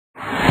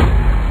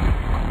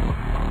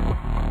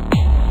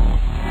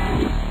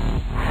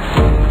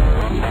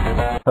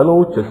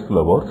Hello chess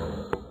lovers,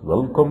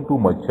 welcome to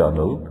my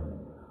channel.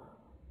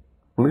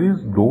 Please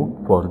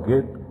don't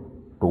forget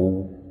to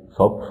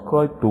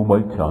subscribe to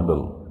my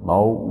channel.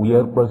 Now we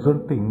are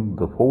presenting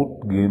the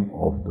fourth game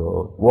of the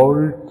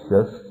World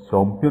Chess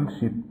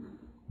Championship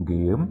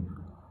game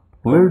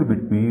played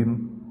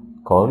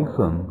between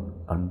Carlsen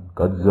and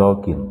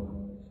Karjakin.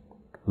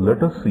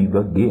 Let us see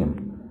the game.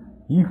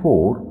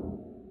 E4,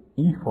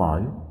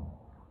 E5,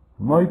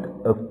 Knight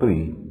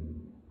F3,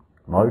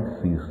 Knight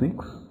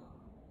C6,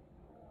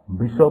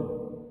 Bishop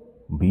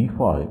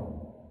B5,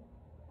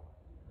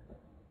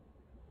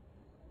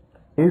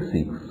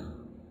 A6,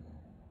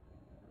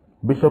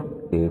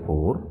 Bishop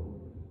A4,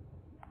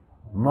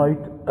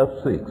 Knight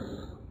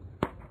F6,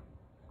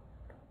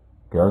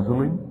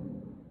 castling,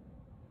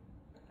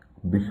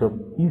 Bishop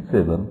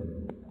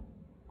E7,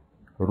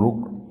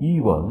 Rook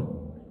E1,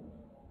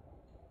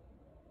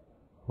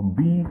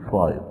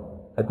 B5,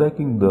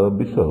 attacking the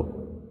bishop.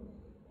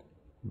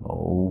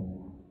 Now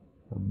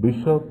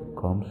bishop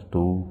comes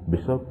to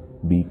Bishop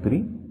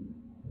B3,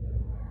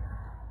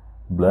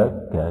 black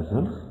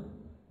castles,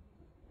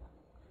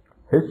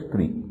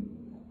 H3,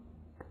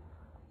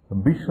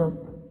 Bishop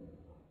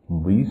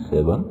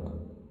B7,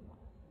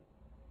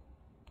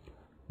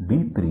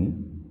 D3,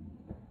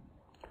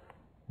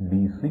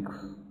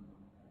 D6,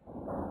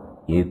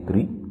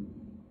 A3,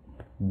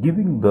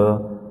 giving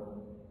the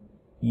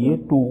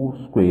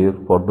A2 square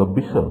for the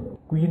bishop,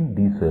 Queen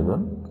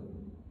D7,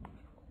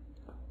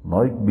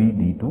 Knight B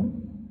D2,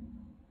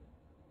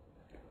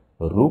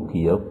 Rook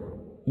F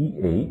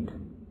E8,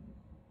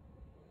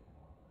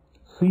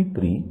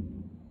 C3,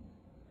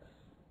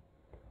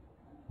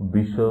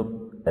 Bishop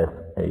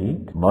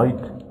F8,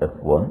 Knight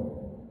F1,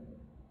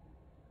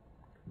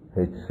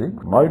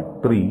 H6, Knight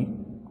 3,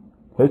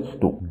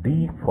 H2,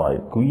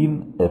 D5,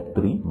 Queen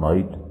F3,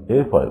 Knight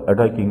A5,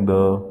 attacking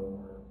the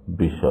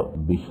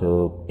bishop,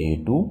 Bishop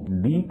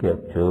A2, D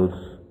captures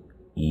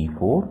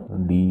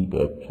E4, D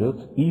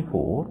captures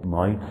E4,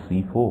 Knight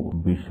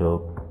C4,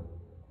 Bishop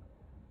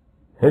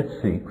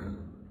H6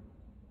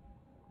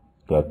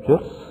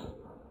 captures,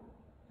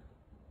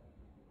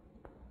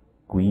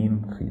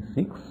 Queen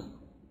C6,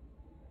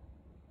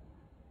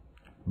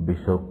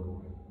 Bishop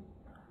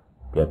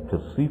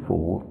captures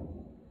C4,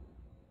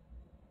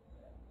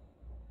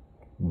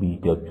 B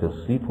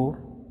captures C4,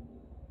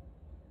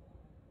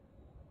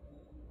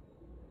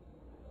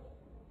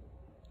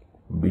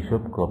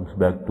 Bishop comes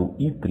back to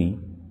E3,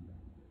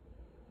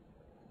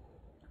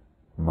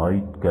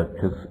 Knight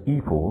captures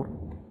E4,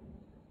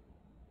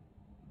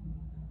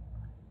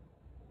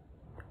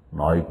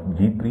 Knight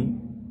G3,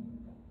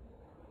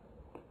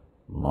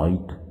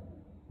 Knight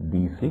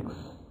D6,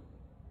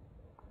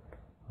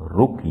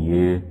 Rook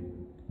A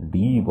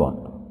D1,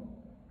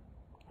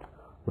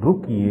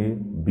 Rook A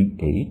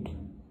B8,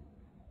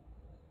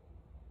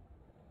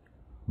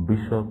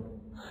 Bishop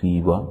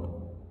C1,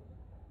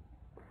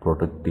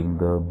 protecting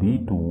the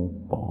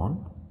B2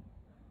 pawn,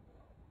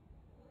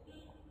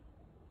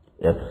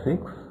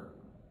 F6,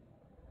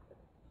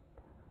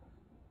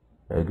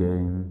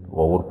 again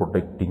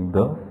overprotecting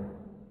the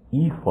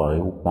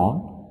E5 pawn,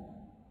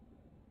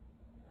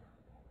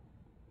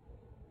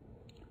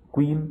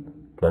 Queen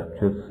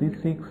captures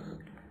C6,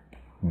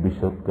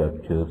 Bishop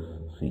captures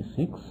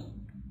C6,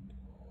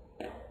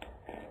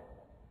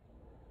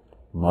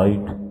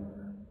 Knight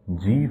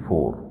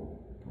G4,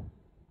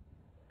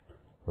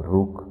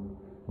 Rook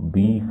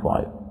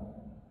B5,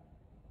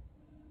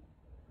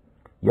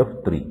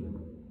 F3,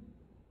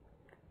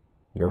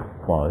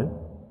 F5,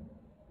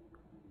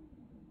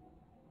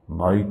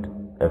 Knight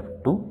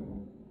F2,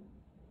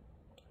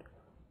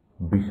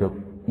 Bishop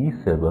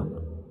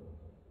E7,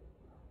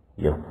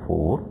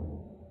 F4,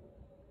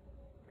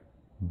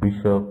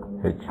 Bishop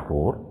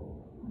H4,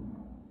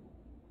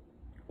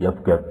 F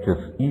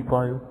captures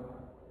E5,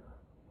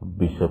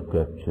 Bishop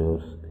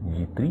captures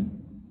G3,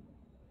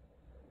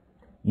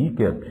 E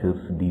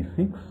captures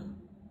D6,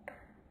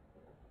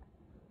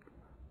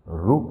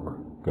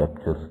 Rook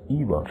captures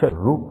E1,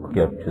 Rook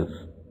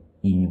captures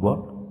E1,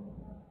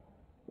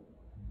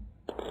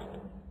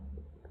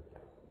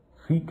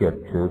 C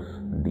captures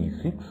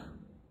D6,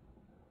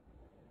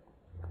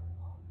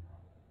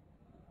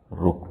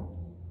 Rook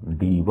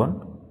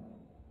D1,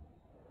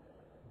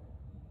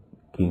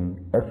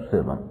 King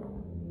F7,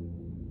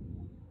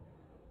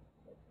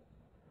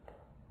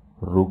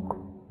 Rook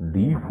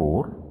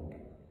D4,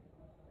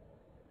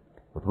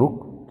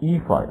 Rook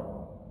E5,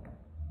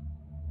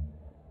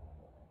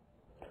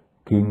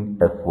 King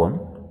F1,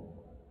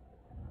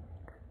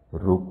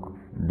 Rook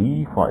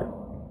D5,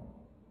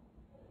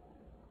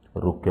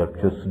 Rook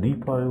captures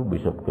D5,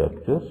 Bishop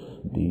captures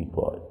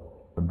D5,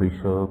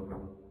 Bishop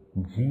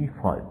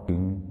G5,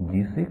 King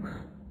G6,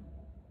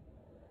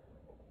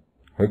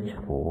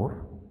 H4,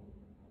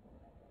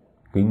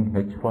 King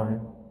H5,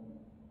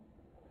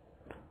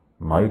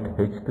 Knight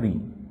H3,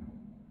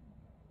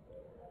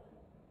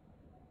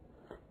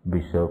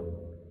 Bishop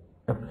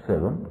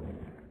F7,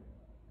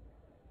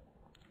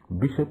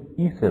 Bishop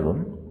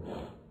E7,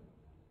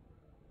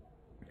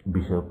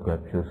 Bishop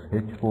captures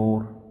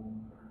H4,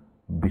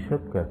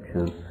 Bishop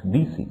captures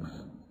d6.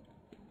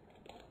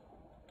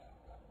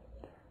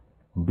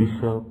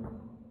 Bishop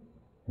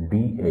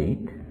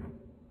d8.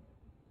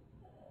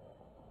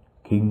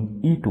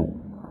 King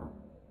e2.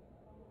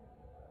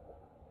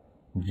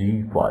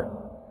 g5.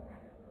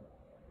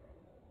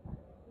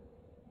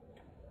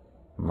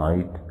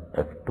 Knight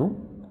f2.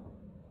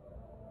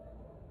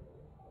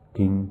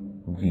 King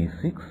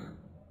g6.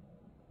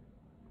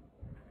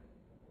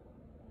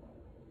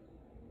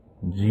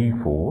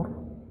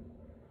 g4.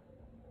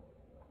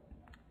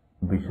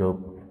 Bishop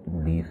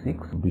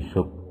d6.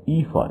 Bishop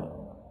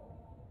e5.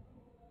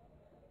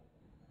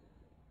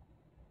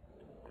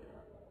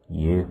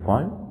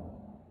 a5.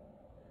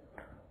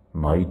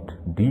 Knight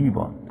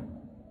d1.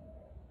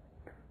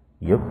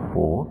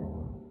 f4.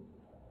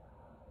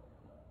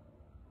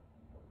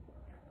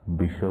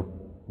 Bishop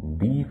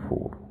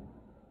d4.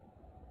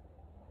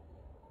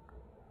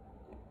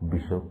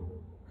 Bishop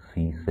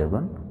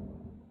c7.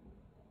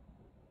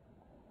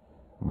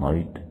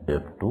 Knight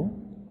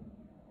f2.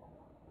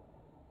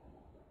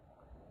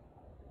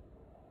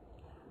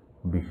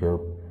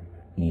 Bishop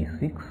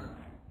e6.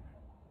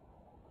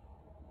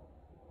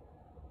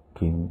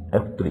 King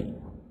f3.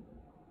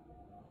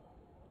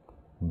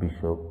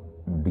 Bishop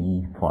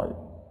d5.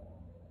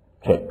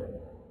 Check.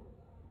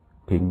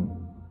 King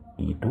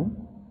e2.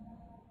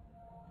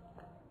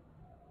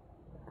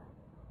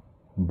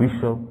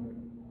 Bishop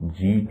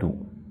g2.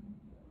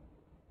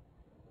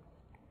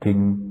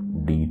 King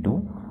d2.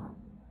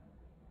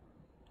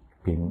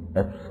 King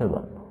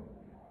f7.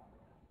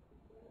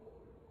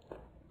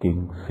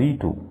 King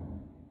c2.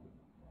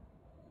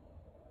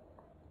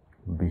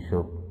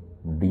 Bishop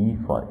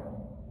d5.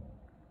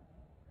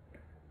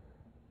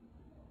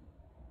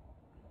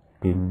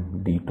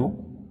 King d2.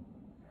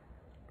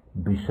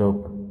 Bishop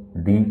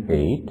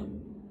d8.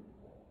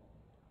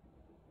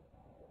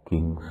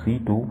 King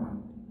c2.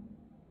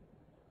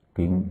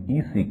 King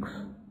e6.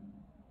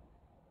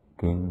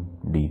 King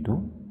d2.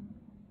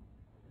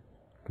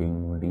 King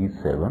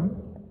d7.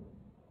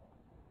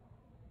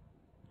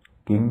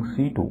 King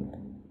c2.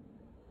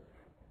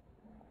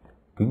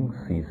 King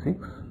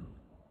c6.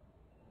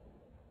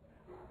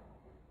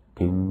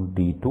 King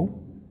d2.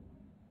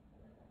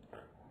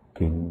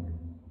 King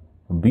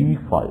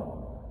b5.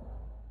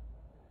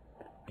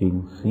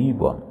 King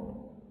c1.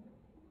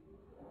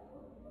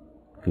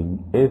 King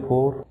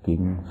a4.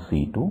 King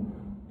c2.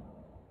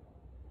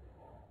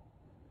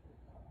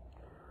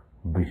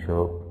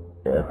 Bishop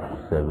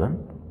f7.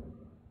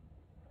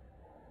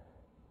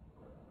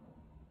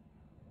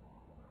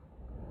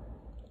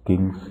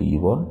 King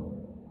c1.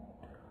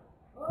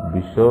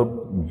 Bishop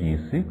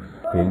g6.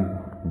 King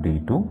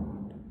d2.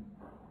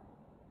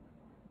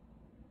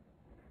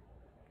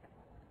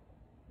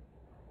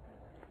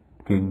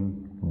 King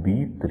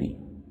b3.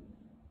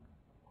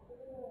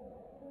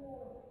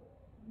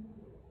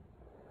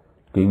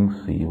 King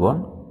c1.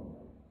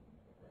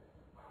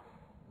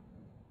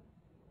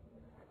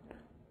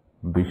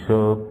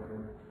 Bishop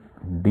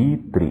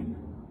d3.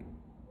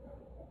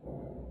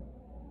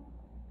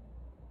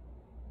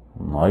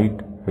 Knight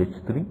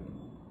h3.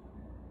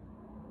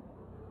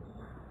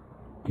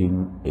 King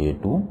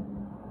a2.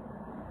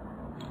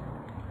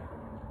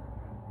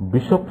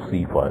 Bishop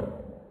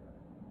c5.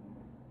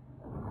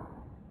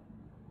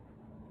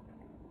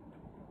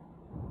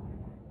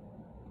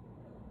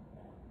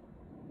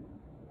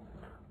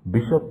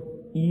 Bishop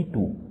e2.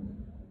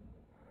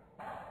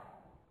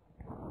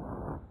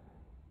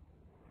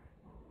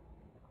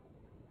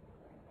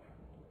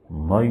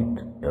 Knight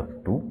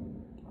f2.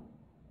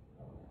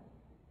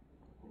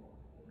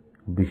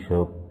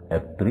 Bishop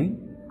f3.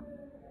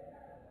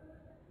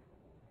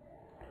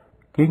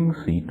 King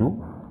c2.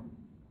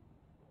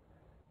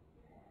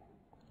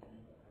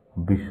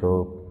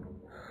 Bishop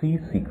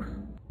c6.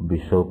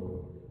 Bishop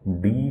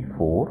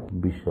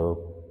d4. Bishop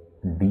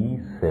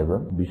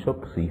d7.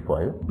 Bishop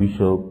c5.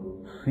 Bishop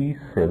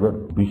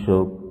c7.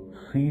 Bishop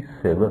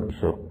c7.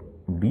 Bishop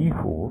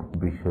d4.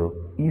 Bishop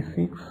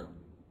e6.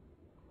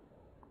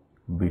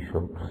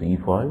 Bishop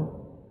c5.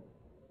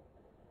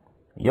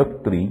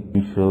 f3.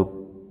 Bishop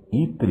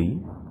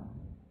e3.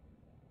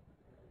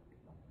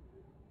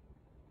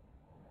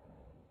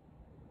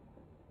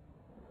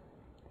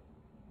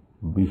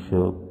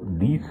 Bishop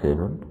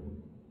d7.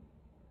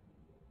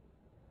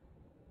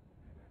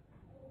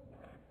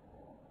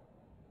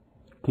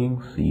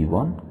 King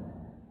c1.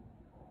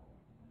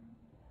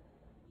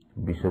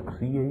 Bishop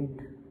c8.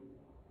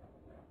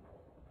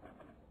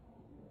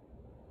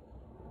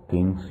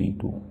 King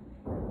c2.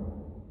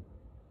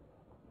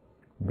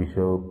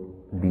 Bishop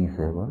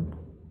d7.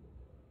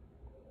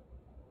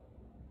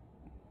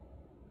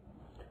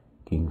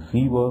 King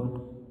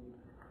c1.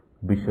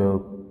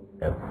 Bishop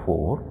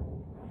f4.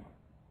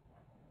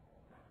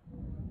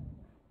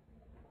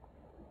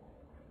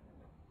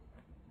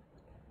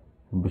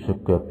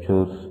 Bishop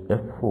captures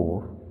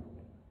f4.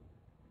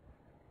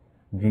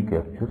 G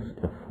captures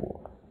f4.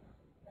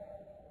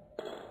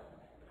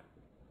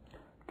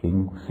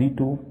 King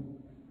c2.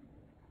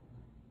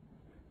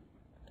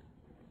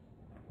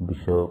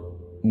 Bishop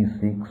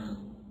e6.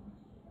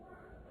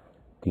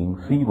 king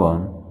c1,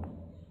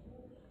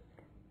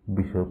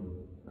 bishop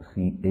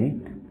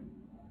c8,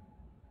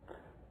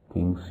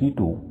 king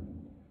c2,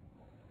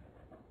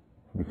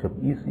 bishop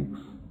e6,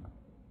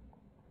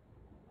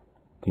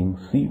 king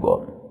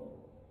c1,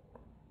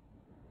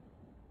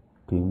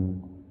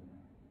 king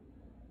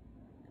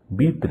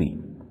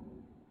b3.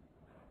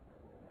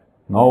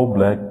 Now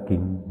black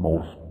king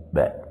moves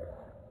back.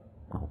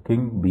 Now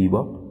king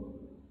b1,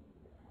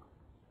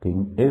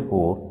 king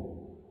a4,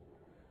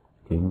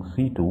 king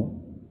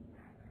c2,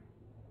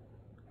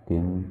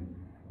 king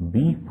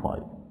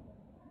b5,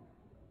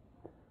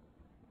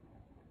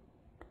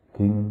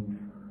 king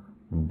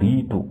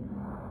d2,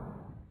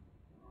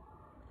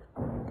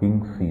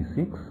 king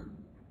c6,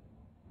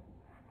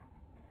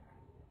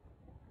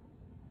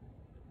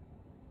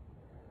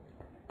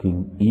 king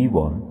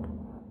e1,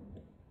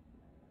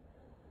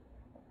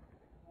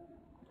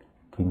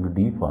 king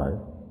d5,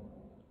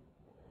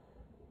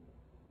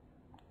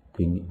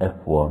 king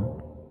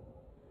f1,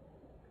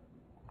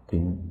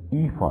 king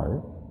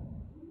e5,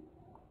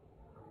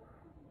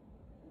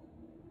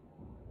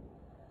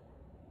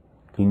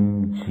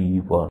 king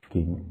g1,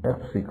 king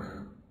f6,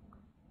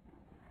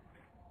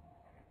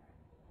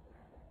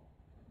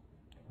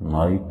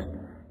 knight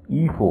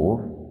e4,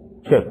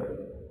 check,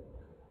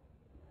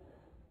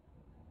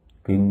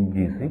 king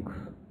g6,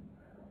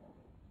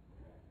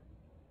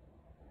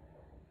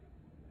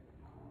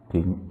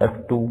 king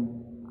f2,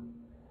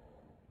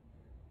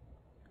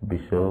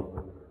 bishop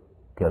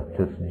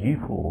captures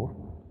g4,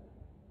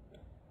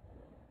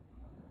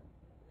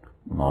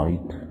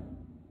 knight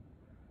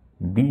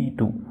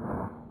d2,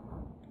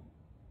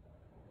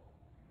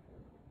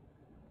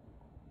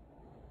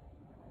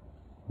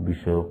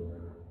 bishop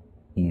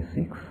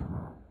e6,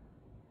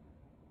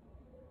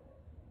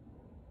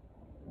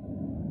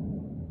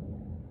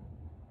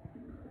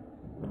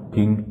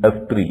 king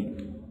f3,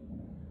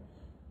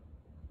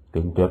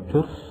 king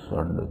captures,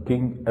 and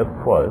king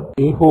f5,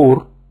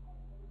 a4,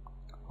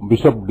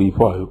 bishop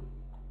d5,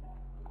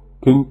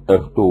 king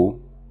f2,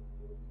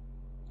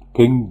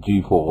 king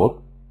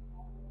g4,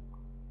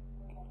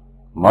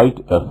 knight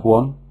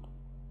f1,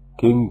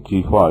 king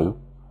g5,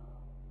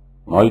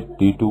 knight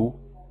d2,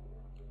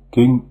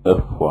 king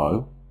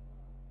f5,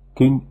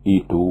 king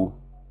e2,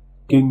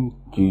 king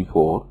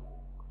g4,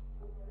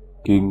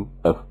 king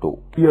f2.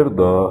 Here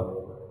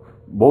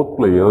both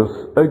players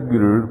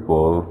agreed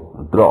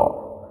for draw.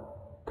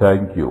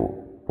 Thank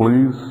you.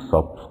 Please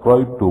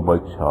subscribe to my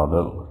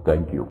channel.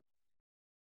 Thank you.